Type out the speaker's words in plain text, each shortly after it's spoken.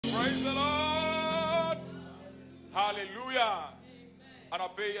Hallelujah. And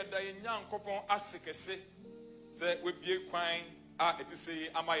obey the young couple asikese. Say we be quine it is say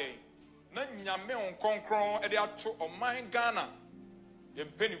amaye. Na nyame on konkron e de ato o man Ghana. Ye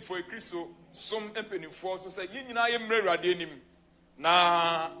mpenifo e Kristo som mpenifo so say yin nyina ye mre Awurade anim.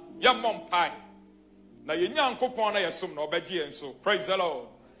 Na ye mompai. Na ye nyankopon na ye som na obegye enso. Praise the Lord.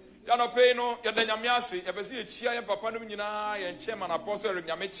 Ya no pay no ye da nyame ase ye be se ye chia ye papa no nyina ye chairman apostle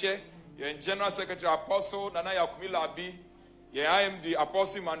nyame che ye general secretary apostle Nana Yakumila Abi ye IMD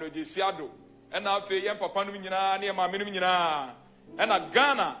apostle Mano Jesiado and na fe ye papa no nyina na ye ma me no nyina and na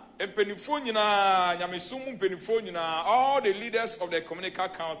Ghana empenifo nyina nyame som empenifo nyina all the leaders of the communal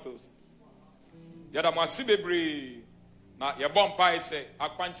councils ya da mwasi bebre na ye bompa ise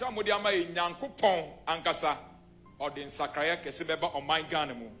akwancha modi ama ye nyankopon ankasa odin sakraya kese beba on my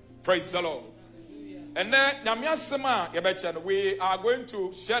Ghana mu. Praise the Lord. And then we are going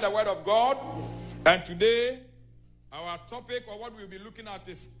to share the word of God. And today, our topic or what we'll be looking at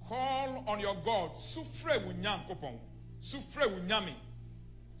is call on your God. Sufre wunyam kopon. Sufre wunyami.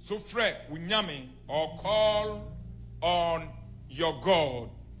 Sufre wunyami or call on your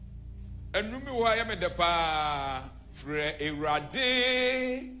God. And numi wa yame depa fre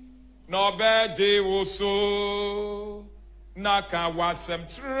erade no beje woso naka wasem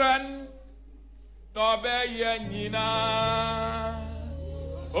tren no be ye nyina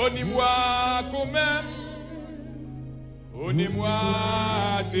onimwa kumem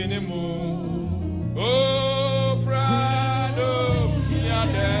onimwa tinemu o frado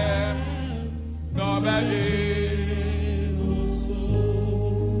yade no beje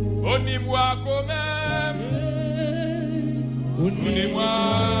onimwa kumem onimwa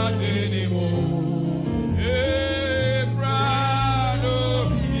tinemu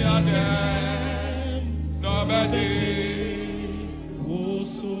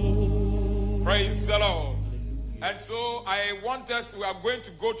Praise the Lord. And so I want us, we are going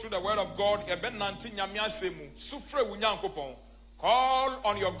to go through the word of God. Call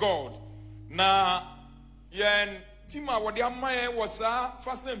on your God. Na yen tima wadiamaye wasa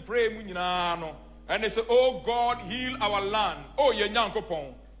fast and pray munyinano. And they say, oh God, heal our land. Oh ye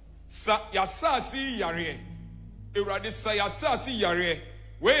nyankopon. Sa yasasi yare. Iradi sa yasasi yare.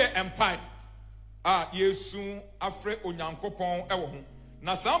 We empire. Yesu afre onyankopon ewo ho.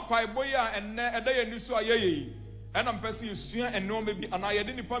 Na sampai boya enne edaye niso ayeye. Ena mpese yesua enne me bi ana ye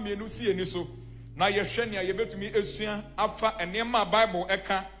de nipa mienu si eni so. Na ye hwe ne ye betumi esua afa enema Bible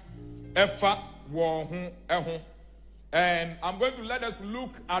eka efa wo ho eho. And I'm going to let us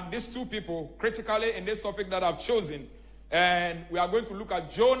look at these two people critically in this topic that I've chosen. And we are going to look at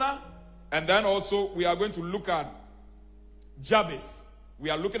Jonah, and then also we are going to look at Jabez. We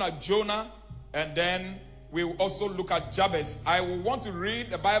are looking at Jonah, and then we will also look at Jabez. I will want to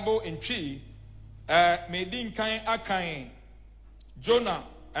read the Bible in Twi. Medin kain akain Jonah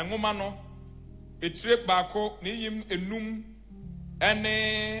and Womano etrep bako ni yim enum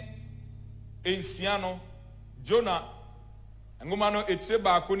ene ensiano Jonah and Womano etrep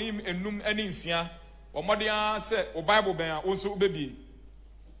bako ni yim enum ene ensia omodia say o Bible ben also baby.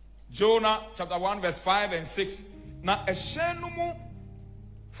 Jonah chapter 1 verse 5 and 6 na ehyenumu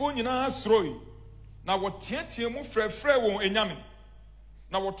fo nyina sroi na wotiatie mu frefre won enyame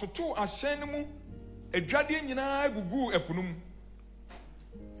na wototo ahyenumu edwade nyina gugu epunum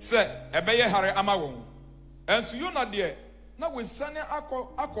se ebeye hare ama won enso Yona de na wesane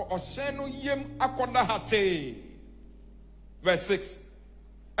akọ ohyenu yem akoda hate verse 6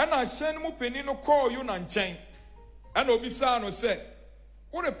 ena ahyenumu peni no call Yona nchen ena obisa no se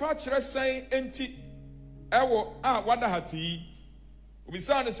wo repa kire sen enti ewo wada hate yi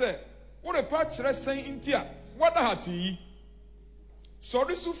obisa no se wo repa kire sen enti wada hate yi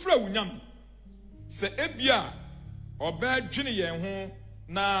sori sufra wunyam se ebia oba dwene yen ho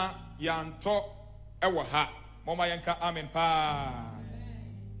na yanto ewo ha mama yanka amen pa.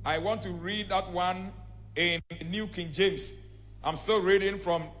 I want to read that one in New King James. I'm still reading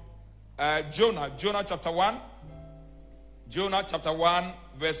from Jonah chapter 1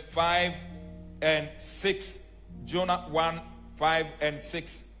 verse 5 and 6. Jonah 1 5 and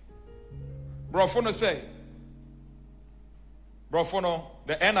 6. Brofono say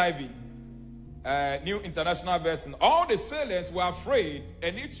the NIV New International Version. All the sailors were afraid,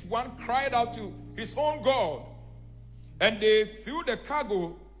 and each one cried out to his own God. And they threw the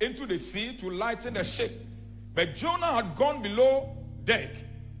cargo into the sea to lighten the ship. But Jonah had gone below deck,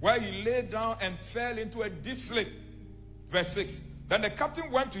 where he lay down and fell into a deep sleep. Verse 6. Then the captain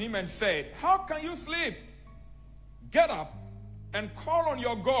went to him and said, how can you sleep? Get up and call on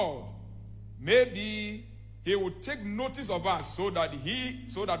your God. Maybe he will take notice of us so that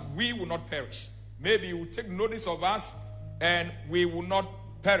we will not perish. maybe he will take notice of us and we will not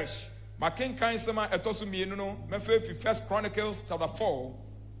perish. Makin kain sema etosumi no mefe 1 Chronicles chapter 4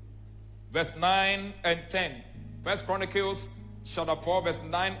 verse 9 and 10. 1 Chronicles chapter 4 verse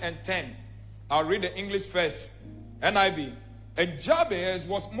 9 and 10. I'll read the English first. NIV. And Jabez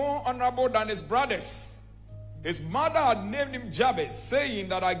was more honorable than his brothers. His mother had named him Jabez, saying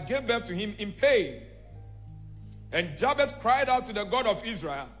that I gave birth to him in pain. And Jabez cried out to the God of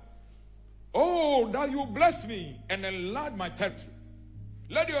Israel, "Oh, that you bless me and enlarge my territory.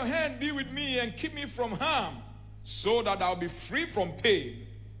 Let your hand be with me and keep me from harm, so that I'll be free from pain."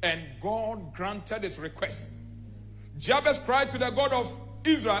 And God granted his request. Jabez cried to the God of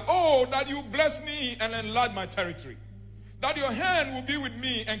Israel, "Oh, that you bless me and enlarge my territory. That your hand will be with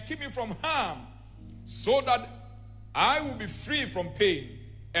me and keep me from harm, so that I will be free from pain."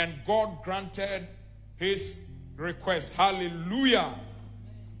 And God granted his request. Hallelujah.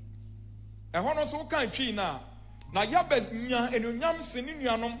 And when also can chi na Jabez nya enunyam sini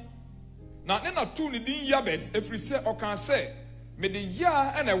nuanom na ne na tu ne din Jabez efiri se okan se me de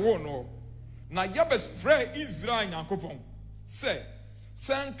ya na ewo no na Jabez frɛ Israel Nyankopɔn se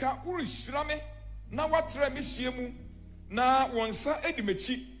sanka urihira me na watre me hie mu na wonsa edi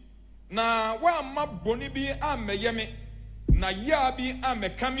mechi na wa ma boni bi ameye me na ya bi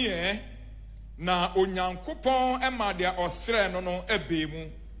ameka me na Onyankopɔn ema de osre no no ebe mu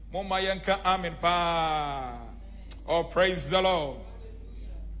moma yenka amen pa. Oh, praise the Lord.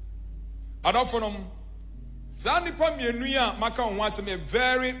 Adofonom zanipa mienu ya maka ho asem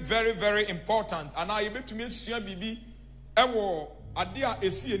very very very important and I betumi sua bibi ewo ade a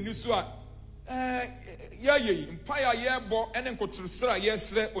esi eni so a ye empire ye bo ene nkotirsira ye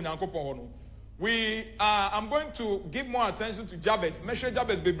sre Onyankopɔn ho no. I'm going to give more attention to Jabez. Measure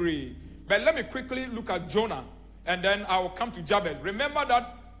Jabez bebre. But let me quickly look at Jonah and then I will come to Jabez. Remember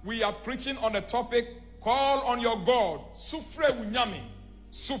that we are preaching on the topic, call on your God. Sufre wunyami.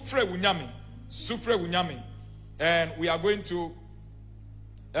 Sufre wunyami. Sufre wunyami. And we are going to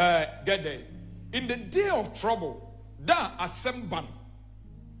get there. In the day of trouble, da asembano.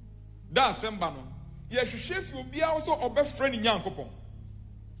 Da asembano. Yeshushefi obia also obefre ni Nyankopɔn.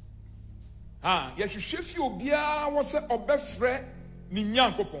 Yeshushefi obia also obefre ni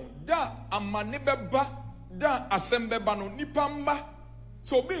Nyankopɔn. Da amane beba, da asembeba no nipa mba.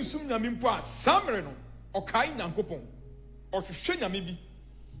 So obi nsum nyame mpo a samre no okai Nyankopɔn. Ohwehwe nyame bi.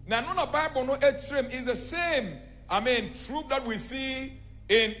 Na no na Bible no extreme is the same. Truth that we see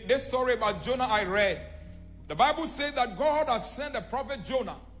in this story about Jonah I read. The Bible says that God has sent the prophet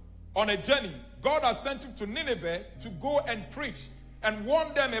Jonah on a journey. God has sent him to Nineveh to go and preach and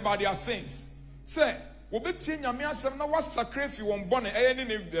warn them about their sins. Say, "Obetie nyame asem na wasakre fi won bone eye ne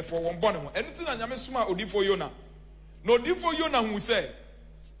ne for won bone ho." Enti na nyame suma odifo Yona. No odifo Yona hu say,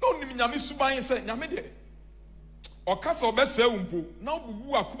 "No nim nyame suban say nyame de okasa obesa umpo na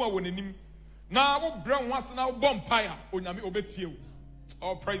obubu akuma wonanim na wo bre ho ase na wo bompire onyame obetie wo."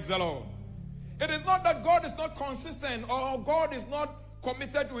 Oh, praise the Lord. It is not that God is not consistent or God is not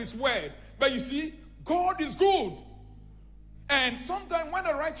committed to his word, but you see, God is good. And sometimes when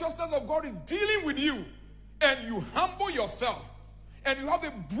the righteousness of God is dealing with you and you humble yourself and you have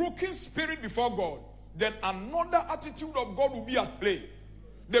a broken spirit before God, then another attitude of God will be at play.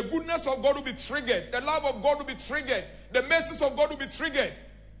 The goodness of God will be triggered. The love of God will be triggered. The mercies of God will be triggered.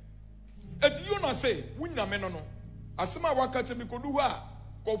 And you not say, "Winya me no no." Asema wakache mi kodu ha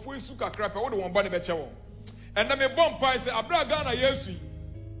kofu isu kakra pe wo de won bone beche wo. And na me bon pai say abra ga na Yesu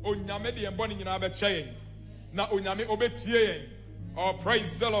onyame de en bone nyina beche yen. Na onyame obetie yen. Oh,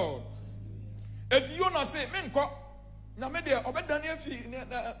 praise the Lord. And you not say, "Menko nyame de obedane afi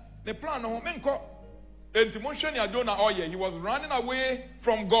ne plan no menko." And Timothy and Jonah, oh yeah, he was running away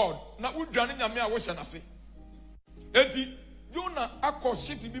from God. Now we journey nyame a wo hye na se. Enti Jonah akọ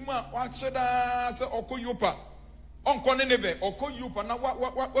ship bi ma wa cheda se okoyopa. Onko Nineveh, okoyopa na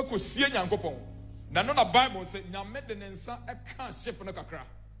wa kosie Nyankopon. Na no na Bible say nyame de ne nsa eka ship no kakra.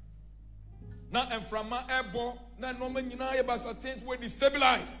 Na emframa ebo na no ma nyina ye basa things were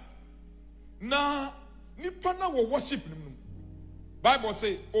destabilized. Na nipa na wo worship nim. Bible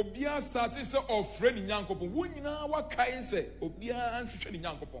say obia started say ofre ni Nyankopon. Wo nyina wa kai say obia anhwehwe ni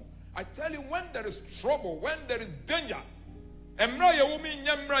Nyankopon. I tell you, when there is trouble, when there is danger, emra ye wo mi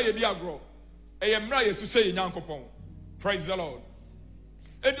nyamra ye di agro. Emra ye su say Nyankopon. Praise the Lord.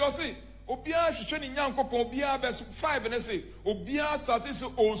 And you see obia hwehwe ni Nyankopon, obia verse 5 and say obia started say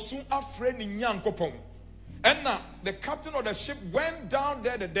osun afre ni Nyankopon. And now the captain of the ship went down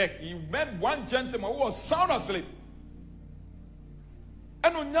there the deck. He met one gentleman who was sound asleep.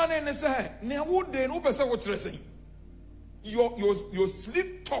 And onyane ne say, "Ne wo de no pese wo kire say. Your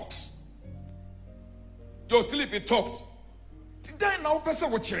sleep talks. your sleep, it talks.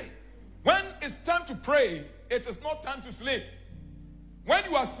 When it's time to pray, it is not time to sleep. When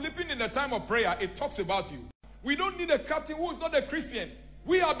you are sleeping in the time of prayer, it talks about you. We don't need a captain who is not a Christian.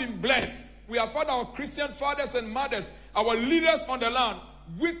 We have been blessed. We have had our Christian fathers and mothers, our leaders on the land.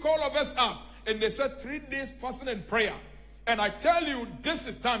 We call of us up. And they said 3 days fasting and prayer. And I tell you, this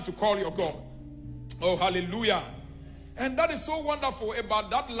is time to call your God. Oh, hallelujah. And that is so wonderful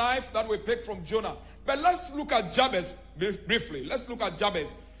about that life that we pick from Jonah. But let's look at Jabez briefly. Let's look at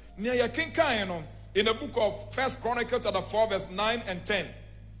Jabez. In the book of 1 Chronicles chapter 4 verse 9 and 10.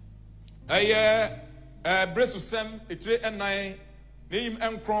 I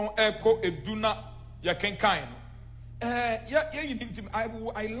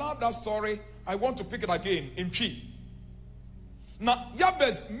love that story. I want to pick it again in Chi. Na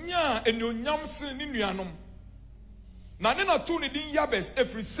Jabez nya enyonyam sin ni nuanom. Na ne na to ne din Jabez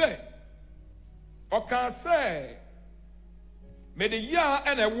efri se. Oka se me de ya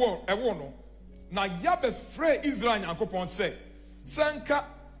en ewo no. Na Jabez frɛ Israel Nyankopɔn sɛ sanka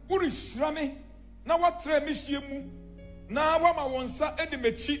uri shrame na watre me hyiemu na wama wonsa edi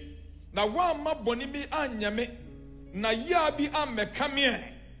mechi na wama boni mi anyame na ya bi ameka me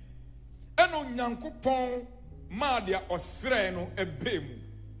eno Nyankopɔn ma dia osrɛ no ebemu.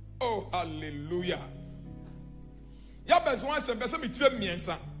 Oh, hallelujah. Jabez wan sɛ pɛsɛ me kyerɛ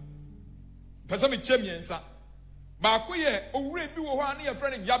miɛnsa. Pɛsɛ me kyerɛ miɛnsa. Baako yɛ owure bi wɔ hɔ a ne yɛ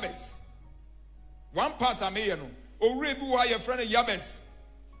frɛ no Jabez. One part am here no. Owure bi wɔ hɔ a yɛ frɛ no Jabez.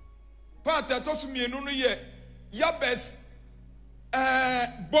 Part ɛtɔ so mienu no yɛ Jabez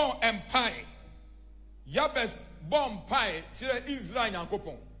bon empire. Jabez bon empire kyerɛ Israel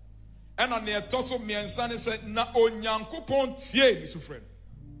Nyankopɔn. And on the Tosso Miansani said, Na Onyankopon tie ni sufren.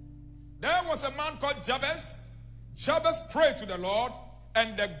 There was a man called Jabez. Jabez prayed to the Lord,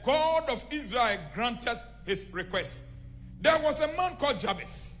 and the God of Israel granted his request. There was a man called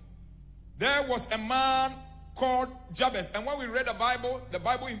Jabez. There was a man called Jabez. And when we read the Bible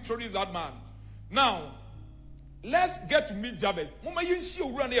introduced that man. Now, let's get to meet Jabez.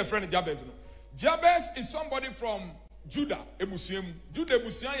 Jabez is somebody from Judah, Ebusiam. Judah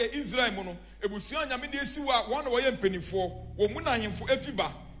Ebusian ye Israel mono. Ebusian nyame de siwa one way mpenifo. Wo muna himfo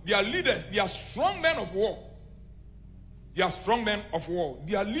efiba. They are leaders. They are strong men of war. They are strong men of war.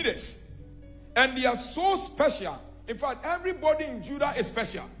 They are leaders. And they are so special. In fact, everybody in Judah is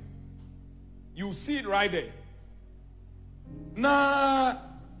special. You see it right there. Na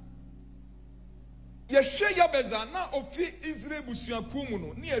yehwe Jabeza na ofi Israel Ebusian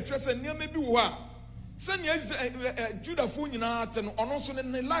kumuno. Ni yehwe se niam bi wo a Judah fo nyina te no ono so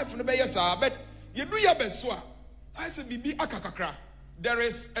ne life no be yesa but ye do ya beso a I say bibi akakakra. There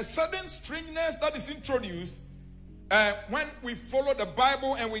is a certain strangeness that is introduced when we follow the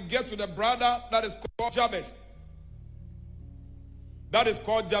Bible and we get to the brother that is called Jabez. That is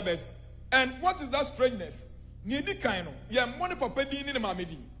called Jabez. And what is that strangeness? When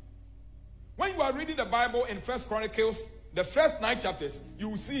you are reading the Bible in 1 Chronicles, the first 9 chapters, you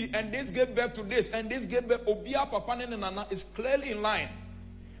will see, and this gave birth to this, and this gave birth, Obia Papa Nana is clearly in line.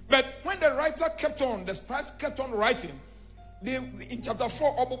 But when the writer kept on, the scribes kept on writing, in chapter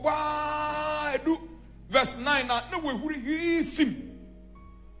 4, verse 9,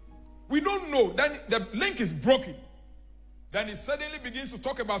 we don't know, then the link is broken. Then it suddenly begins to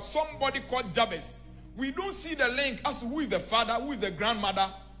talk about somebody called Jabez. We don't see the link as to who is the father, who is the grandmother,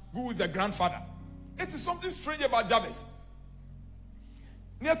 who is the grandfather. It is something strange about Jabez.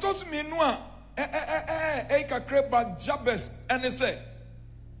 Jabez and they say,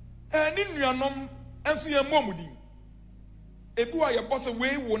 the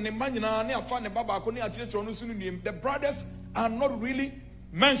brothers are not really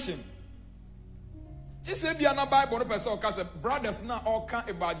mentioned. This is the Bible brothers now all count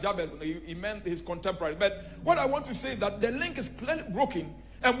about Jabez. He meant his contemporary. But what I want to say is that the link is clearly broken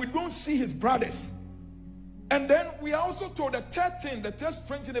and we don't see his brothers. And then we are also told the third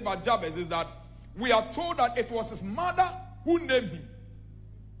strange thing about Jabez is that we are told that it was his mother who named him.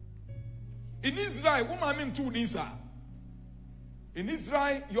 In Israel, in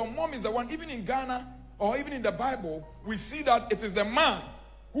Israel, your mom is the one. Even in Ghana or even in the Bible, we see that it is the man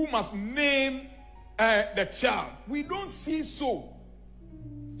who must name the child. We don't see so.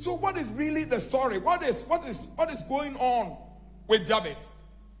 So what is really the story? What is going on with Jabez?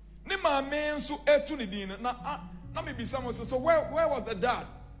 So where was the dad?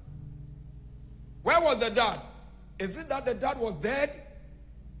 Where was the dad? Is it that the dad was dead?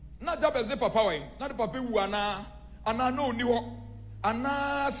 Not Jabez the papa, not the papa who ana no niho.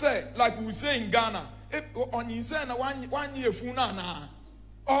 Ana say like we say in Ghana, on you say na 1 year funa na.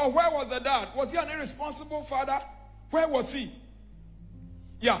 Or where was the dad? Was he an irresponsible father? Where was he?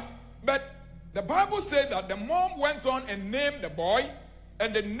 Yeah, but the Bible said that the mom went on and named the boy,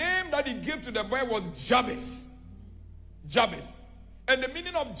 and the name that he gave to the boy was Jabez. Jabez. And the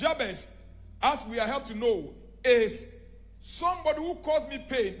meaning of Jabez, as we are helped to know, is somebody who caused me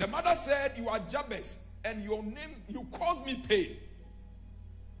pain. The mother said, you are Jabez, and your name, you caused me pain.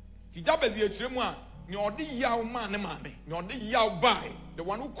 Jabez the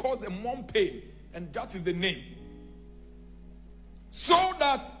one who caused the mom pain, and that is the name. So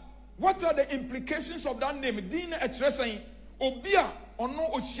that, what are the implications of that name? Obia or no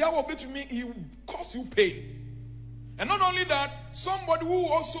Oshiawo between he will cause you pain. And not only that, somebody who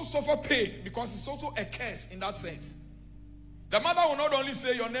also suffer pain, because it's also a curse in that sense. The mother will not only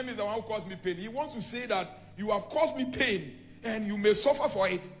say your name is the one who caused me pain. He wants to say that you have caused me pain and you may suffer for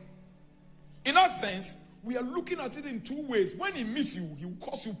it. In that sense, we are looking at it in two ways. When he misses you, he will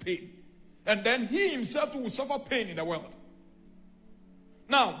cause you pain. And then he himself will suffer pain in the world.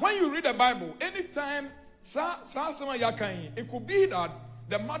 Now, when you read the Bible, anytime it could be that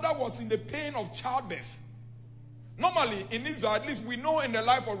the mother was in the pain of childbirth. Normally, in Israel, at least we know in the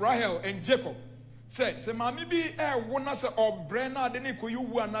life of Rahel and Jacob,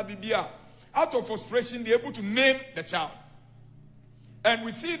 out of frustration, they're able to name the child. And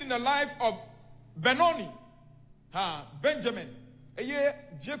we see it in the life of Benoni, Benjamin.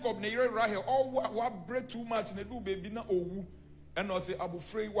 Jacob, Rahel, all bread too much, and they do baby na owu. And I say, Abu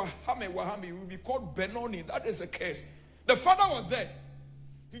Frey, Wahame, will be called Benoni. That is a curse. The father was there.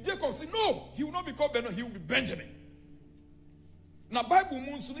 Jacob said, no, he will not be called Benoni, he will be Benjamin. Now, Bible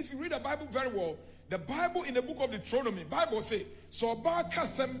moves, if you read the Bible very well, the Bible in the book of Deuteronomy, Bible says, so ba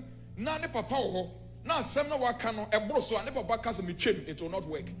kasem na ne papa ho, na sem na waka no ebro so ne papa kasem chem, it will not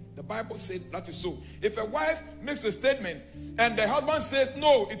work. The Bible said that is so. If a wife makes a statement and the husband says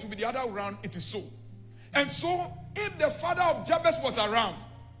no, it will be the other way around, it is so. And so, if the father of Jabez was around,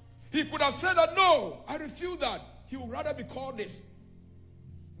 he could have said that, no, I refuse that. He would rather be called this.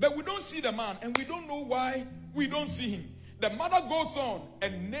 But we don't see the man, and we don't know why we don't see him. The mother goes on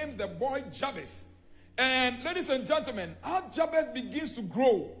and names the boy Jabez. And ladies and gentlemen, as Jabez begins to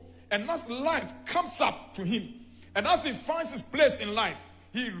grow, and as life comes up to him, and as he finds his place in life,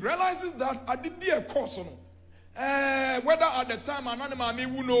 he realizes that I did be a course on whether at the time anonymous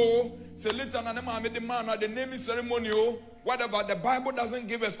who know, say later anonymous the man at the naming ceremony, whatever, the Bible doesn't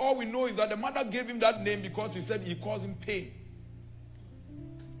give us. All we know is that the mother gave him that name because he said he caused him pain.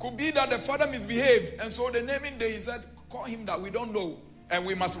 Could be that the father misbehaved, and so the naming day he said, call him that. We don't know, and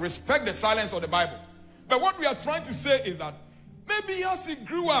we must respect the silence of the Bible. But what we are trying to say is that maybe as he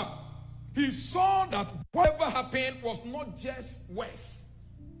grew up, he saw that whatever happened was not just worse.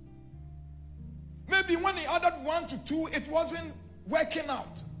 Maybe when he added 1 to 2, it wasn't working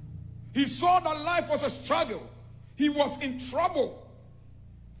out. He saw that life was a struggle. He was in trouble.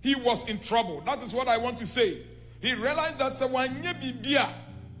 He was in trouble. That is what I want to say. He realized that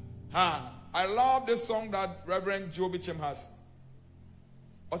I love this song that Reverend Joe Bicham has.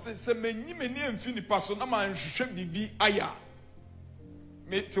 I said,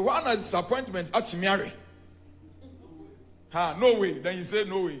 one disappointment at Mary. No way. Then he said,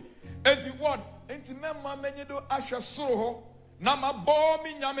 no way. And what? Enti memma menyedo ahwe soro na mabɔ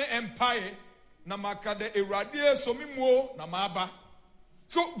mi nyame empire na makade ewrade so mi muo na maba.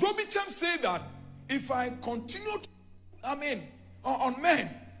 So Dobicham said that if I continue to, on men,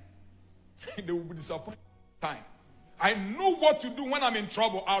 they will be disappointed. Time. I know what to do when I'm in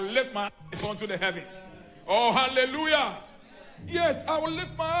trouble. I'll lift my eyes onto the heavens. Oh, hallelujah. Yes, I will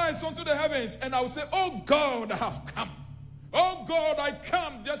lift my eyes onto the heavens and I will say, oh God, I have come. Oh God, I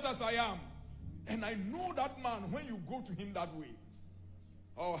come just as I am. And I know that man when you go to him that way.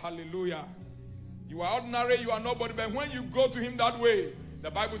 Oh, hallelujah. You are ordinary, you are nobody, but when you go to him that way, the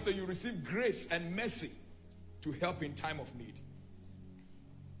Bible says you receive grace and mercy to help in time of need.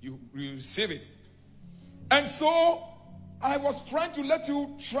 You receive it. And so, I was trying to let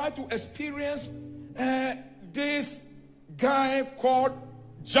you try to experience this guy called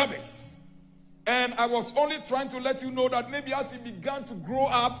Jabez. And I was only trying to let you know that maybe as he began to grow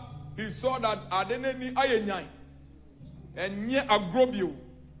up, he saw that adeneni ayenyai and nye agrobio.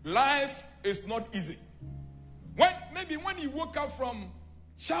 Life is not easy. Maybe when he woke up from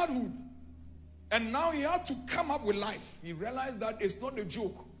childhood and now he had to come up with life, he realized that it's not a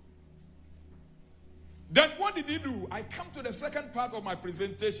joke. Then what did he do? I come to the second part of my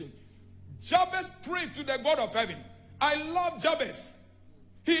presentation. Jabez prayed to the God of heaven. I love Jabez.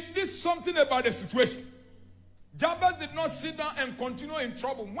 He did something about the situation. Jabez did not sit down and continue in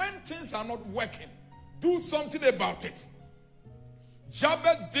trouble. When things are not working, do something about it.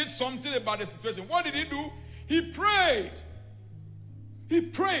 Jabez did something about the situation. What did he do? He prayed. He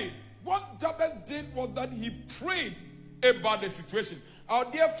prayed. What Jabez did was that he prayed about the situation. Our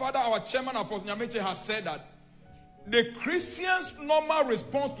dear father, our chairman, Apostle Nyameche, has said that the Christian's normal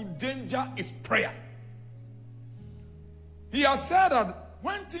response to danger is prayer. He has said that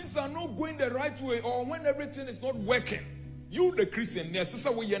when things are not going the right way or when everything is not working, you, the Christian,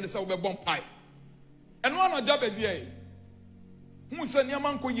 and one of Jabez here,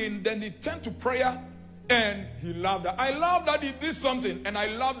 then he turned to prayer and he loved that. I love that he did something and I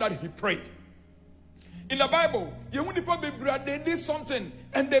love that he prayed. In the Bible, they did something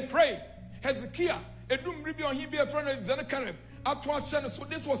and they prayed. Hezekiah, so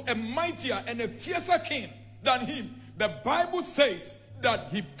this was a mightier and a fiercer king than him. The Bible says that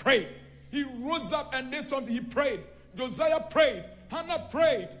he prayed. He rose up and did something. He prayed. Josiah prayed. Hannah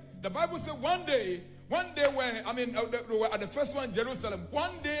prayed. The Bible said one day when, they were at the first one in Jerusalem,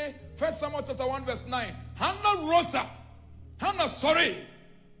 one day, 1 Samuel chapter 1 verse 9, Hannah rose up. Hannah, sorry.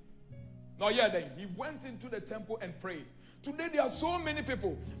 Now, then, he went into the temple and prayed. Today, there are so many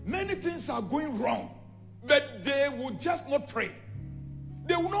people. Many things are going wrong, but they will just not pray.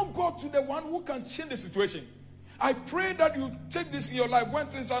 They will not go to the one who can change the situation. I pray that you take this in your life when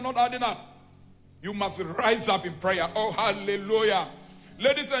things are not adding up. You must rise up in prayer. Oh, hallelujah.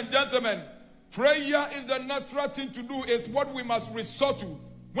 Ladies and gentlemen, prayer is the natural thing to do. It's what we must resort to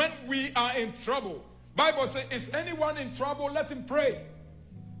when we are in trouble. Bible says, is anyone in trouble? Let him pray.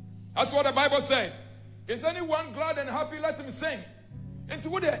 That's what the Bible said. Is anyone glad and happy? Let him sing. But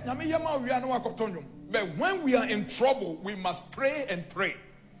when we are in trouble, we must pray and pray.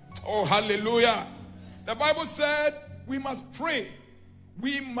 Oh, hallelujah. The Bible said we must pray.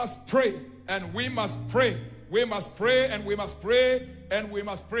 We must pray. And we must pray. We must pray and we must pray and we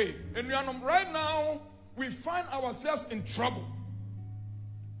must pray. And right now, we find ourselves in trouble.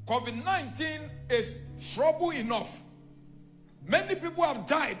 COVID-19 is trouble enough. Many people have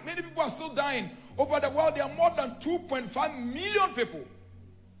died. Many people are still dying. Over the world, there are more than 2.5 million people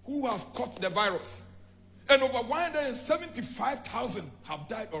who have caught the virus. And over 175,000 have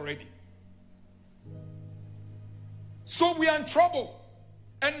died already. So we are in trouble.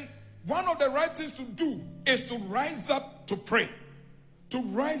 And one of the right things to do is to rise up to pray. To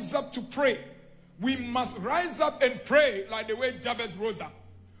rise up to pray. We must rise up and pray like the way Jabez rose up.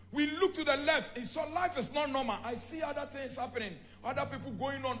 We look to the left and so life is not normal. I see other things happening. Other people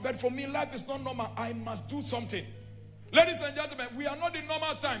going on. But for me, life is not normal. I must do something. Ladies and gentlemen, we are not in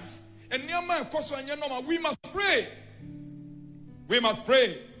normal times. And we must pray. We must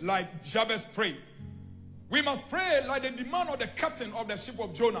pray like Jabez prayed. We must pray like the demand of the captain of the ship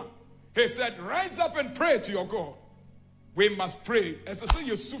of Jonah. He said, rise up and pray to your God. We must pray.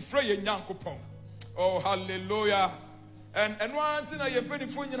 Oh, hallelujah. And one thing I am very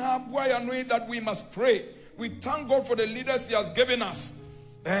that we must pray. We thank God for the leaders he has given us.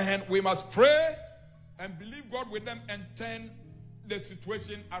 And we must pray and believe God with them and turn the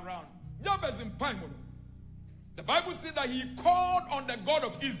situation around. Jabez in Paimon. The Bible said that he called on the God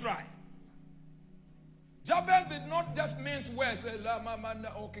of Israel. Jabez did not just mince words.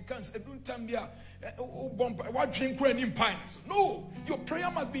 No, your prayer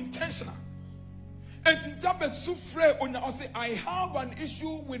must be intentional. And Jabez say, I have an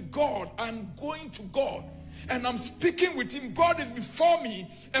issue with God. I'm going to God. And I'm speaking with him. God is before me.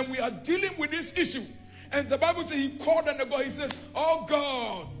 And we are dealing with this issue. And the Bible says he called on the God. He said, oh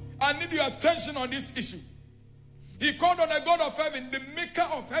God, I need your attention on this issue. He called on the God of heaven, the maker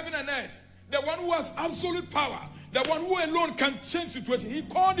of heaven and earth. The one who has absolute power. The one who alone can change situation. He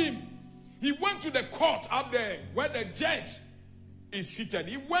called him. He went to the court up there where the judge is seated.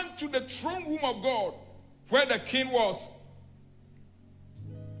 He went to the throne room of God where the king was.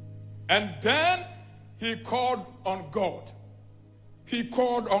 And then he called on God. He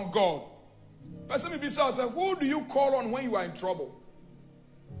called on God. But some people say, who do you call on when you are in trouble?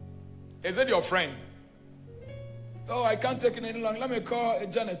 Is it your friend? Oh, I can't take it any longer. Let me call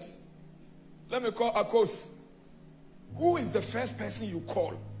Janet. Let me call Akos. Who is the first person you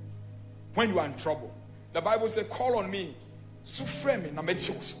call when you are in trouble? The Bible says, call on me.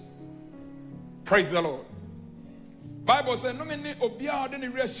 Praise the Lord. Bible says, no many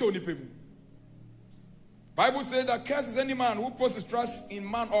Bible says that curses any man who puts his trust in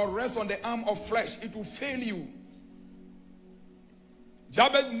man or rests on the arm of flesh. It will fail you.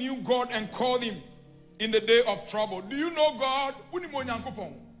 Jabez knew God and called him in the day of trouble. Do you know God?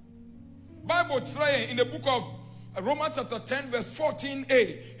 Bible saying in the book of Romans chapter 10 verse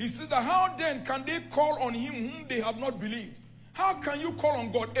 14a, he says that how then can they call on him whom they have not believed? How can you call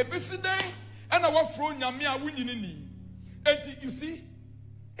on God? And you see,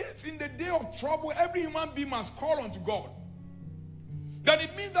 if in the day of trouble every human being must call unto God, then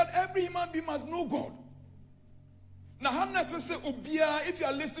it means that every human being must know God. Now, if you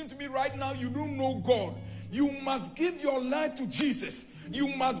are listening to me right now, you don't know God. You must give your life to Jesus.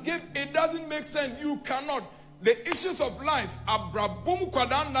 You must give. It doesn't make sense. You cannot. The issues of life are so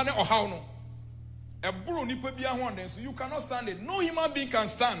you cannot stand it. No human being can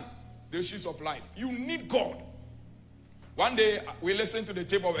stand the issues of life. You need God. One day we listened to the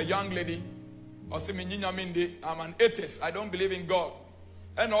tape of a young lady. I'm an atheist. I don't believe in God.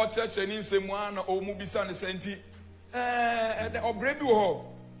 And our church there's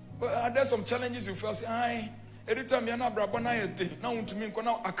some challenges you feel. Every time you're not brabana, now to me,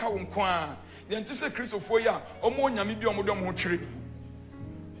 now a cow and the anticipate Christopher, or more Yamibium.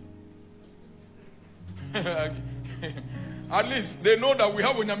 At least they know that we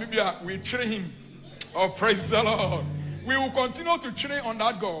have Namibia, we train him. Oh, praise the Lord. We will continue to train on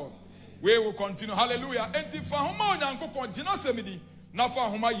that God. We will continue. Hallelujah. And if Fahuma Yankopon, Gina Semidi,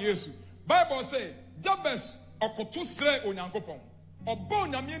 Nafahuma Yesu. Bible say, Jabez Okotusre Onyankopon.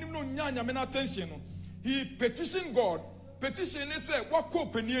 Obon Yamianim no Nyamena attention. He petitioned God. Petition they say, what ko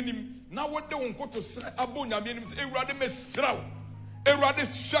penyanim. Now what they want to say Abon Yamianim say, Erade Mesrao. Erade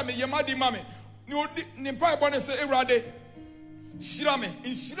Shame Yamadi Mame. Nimpa Bonne say Erade. Shirame.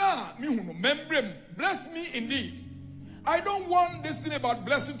 Inshira mihuno. Membrem. Bless me indeed. I don't want this thing about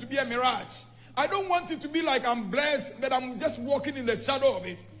blessing to be a mirage. I don't want it to be like I'm blessed, but I'm just walking in the shadow of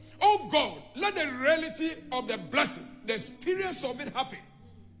it. Oh God, let the reality of the blessing, the experience of it happen.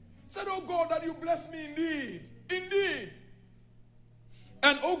 Said, oh God, that you bless me indeed. Indeed.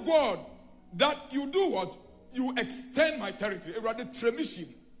 And oh God, that you do what? You extend my territory. Erade tremission.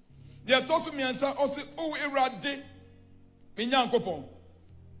 They told me answer, say, oh Erade, Minyankopon,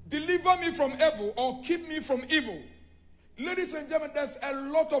 deliver me from evil or keep me from evil. Ladies and gentlemen, there's a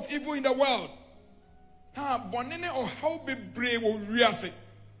lot of evil in the world. Bonene or how be brave or rease.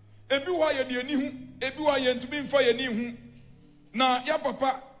 Ebi wa ye de ani hu, ebi wa ye ntumi mfa ye ni hu. Na ya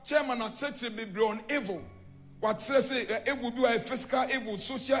papa chairman na church be brave on evil. What say evil be physical evil,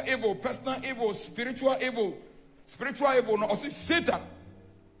 social evil, personal evil, spiritual evil. Spiritual evil no say Satan.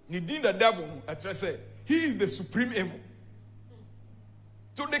 Ni din the devil say he is the supreme evil.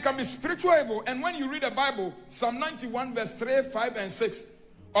 So they can be spiritual evil. And when you read the Bible, Psalm 91 verse 3, 5 and 6,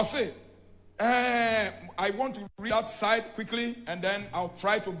 or say, I want to read that side quickly and then I'll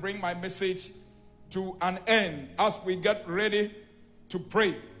try to bring my message to an end as we get ready to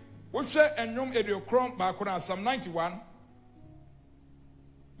pray. We'll share Psalm 91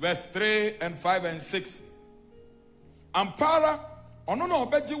 verse 3 and 5 and 6. Ampara, ono no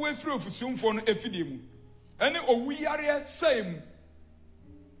obeje we free ofusumfo no efidemu. Ene owuyare same.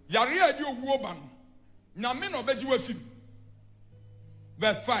 Yare adi owuoba no. Nyame no obeje we fim.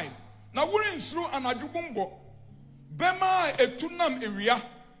 Verse 5. Na wuri nsuru anadwubumbo. Bema etunam ewia.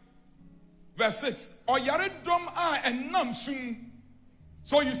 Verse 6. Oyare dom a enam sum.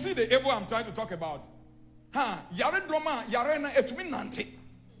 So you see the evil I'm trying to talk about. Yare dom a yare na etumi nante.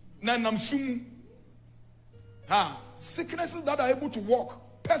 Na enam sum. Sicknesses that are able to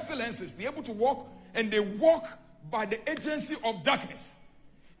walk, pestilences, they're able to walk, and they walk by the agency of darkness.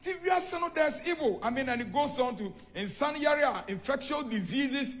 There's evil. And it goes on to insanity, infectious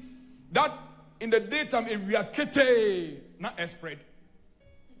diseases that in the daytime not spread.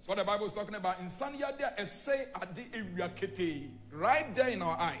 That's what the Bible is talking about. Insanity, right there in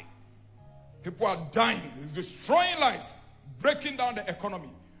our eye. People are dying, it's destroying lives, breaking down the economy.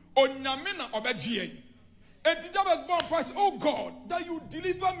 Onyamina obejiye. And Jabez born Christ, oh God, that you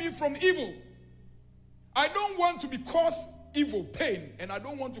deliver me from evil. I don't want to be caused evil, pain, and I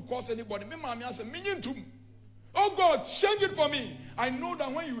don't want to cause anybody. Oh God, change it for me. I know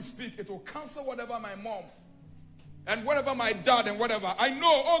that when you speak, it will cancel whatever my mom and whatever my dad and whatever. I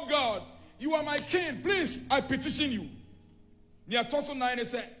know, oh God, you are my king. Please, I petition you. Near Tosso 9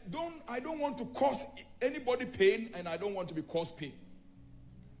 said, I don't want to cause anybody pain, and I don't want to be caused pain.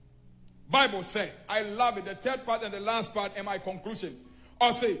 Bible said, I love it. The third part and the last part and my conclusion.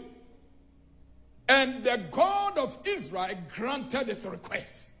 I'll say, and the God of Israel granted his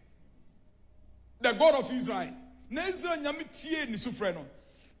request. The God of Israel.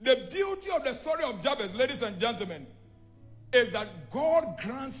 The beauty of the story of Jabez, ladies and gentlemen, is that God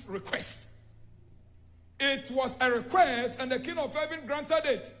grants requests. It was a request and the King of Heaven granted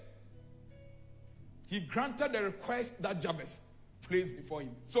it. He granted the request that Jabez placed before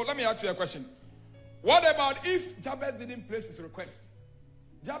him. So let me ask you a question. What about if Jabez didn't place his request?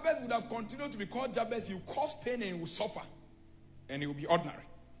 Jabez would have continued to be called Jabez. He will cause pain and he will suffer. And he will be ordinary.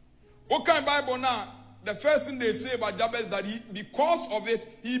 What kind of Bible now? the first thing they say about Jabez is that because of it,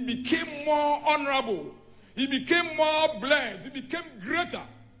 he became more honorable. He became more blessed. He became greater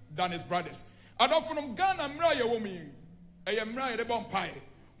than his brothers. And from Ghana,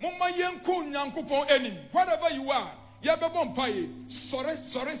 wherever you are,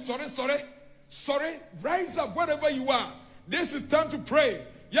 sorry, rise up wherever you are. This is time to pray.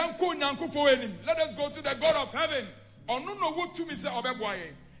 Let us go to the God of heaven.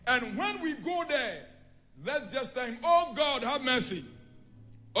 And when we go there, let's just tell him, oh God, have mercy.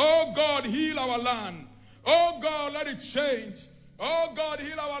 Oh God, heal our land. Oh God, let it change. Oh God,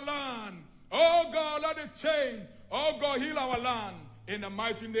 heal our land. Oh God, let it change. Oh God, heal our land. In the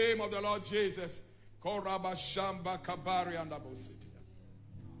mighty name of the Lord Jesus. Korabashamba kabari and abositi.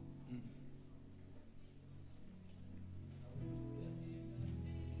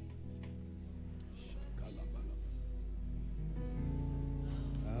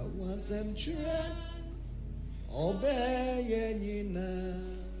 Wasn't sure. Obey yenina.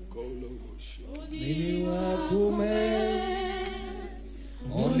 Mini wakume.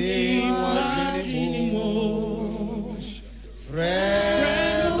 Oni wakinimo.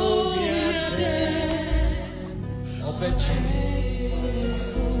 Freno dientes. Obechi.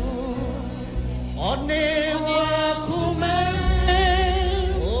 Oni wakume.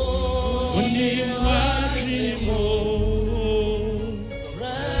 Oni wakinimo.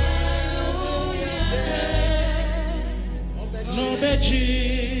 Nobeji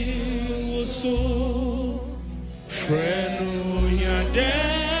woso freno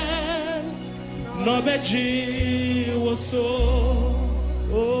yadem Nobeji woso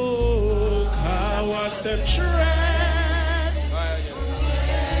oh kawasemtre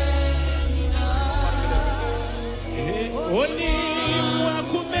oni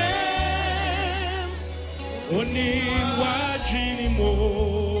wakume oni wajinimo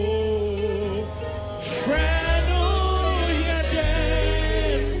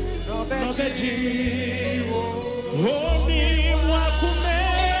Oni wakume,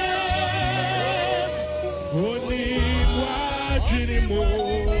 oni wajinimo,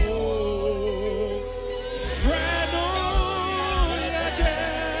 freno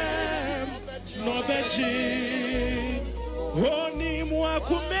yadem, nobeji, oni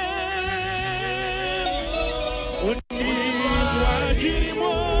wakume, oni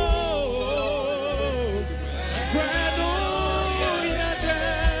wajinimo.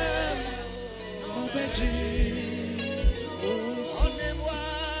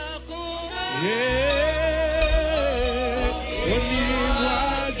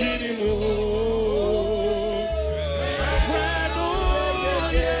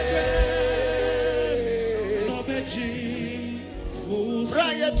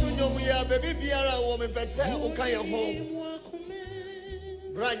 Baby biara woman pese ukaya home.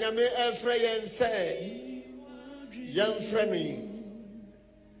 Branya me efrayen say yam freni.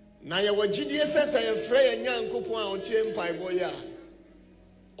 Na ya wagidie sese efrayen nyankopon a otie mpai boya.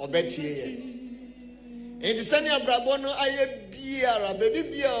 Obetie ye. Enti sane abrabo no aye biara baby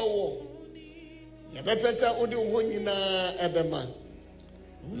biara wo. Ya be pese odi ho nyina ebema.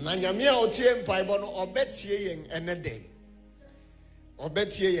 Na nyame a otie mpai bo no obetie yen enede.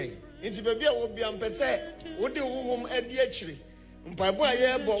 Obetie yen. Inti baby a wobi ampese wode wohom adi akire mpaibo a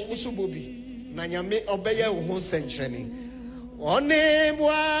ye bo wosobobi na nyame obeye wo ho senkrene one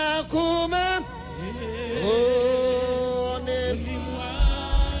bua kuma one bua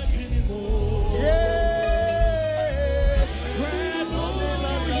yeah friend one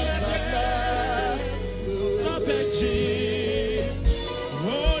la bata abeji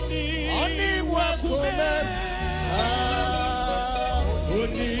one bua kuma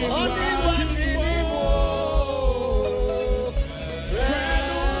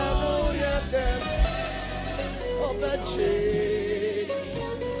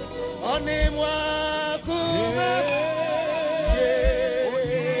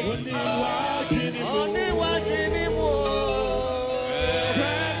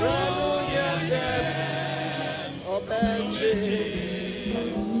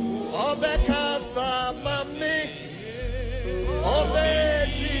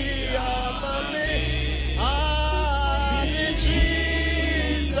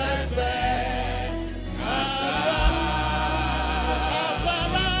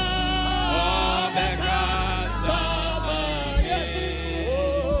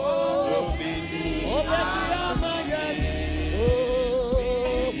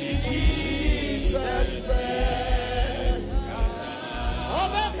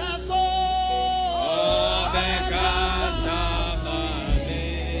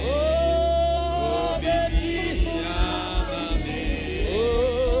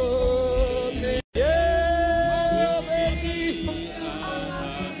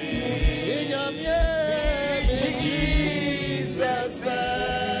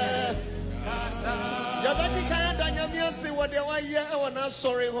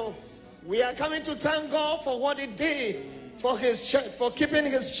We are coming to thank God for what He did for His church, for keeping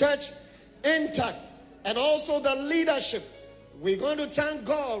His church intact, and also the leadership. We're going to thank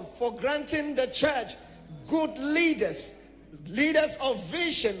God for granting the church good leaders, leaders of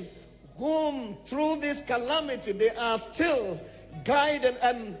vision, whom through this calamity they are still guiding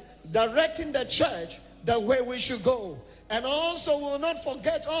and directing the church the way we should go. And also we will not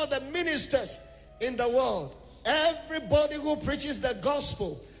forget all the ministers in the world, everybody who preaches the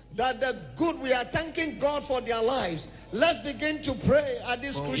gospel, that the good, we are thanking God for their lives. Let's begin to pray at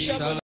this crucial moment.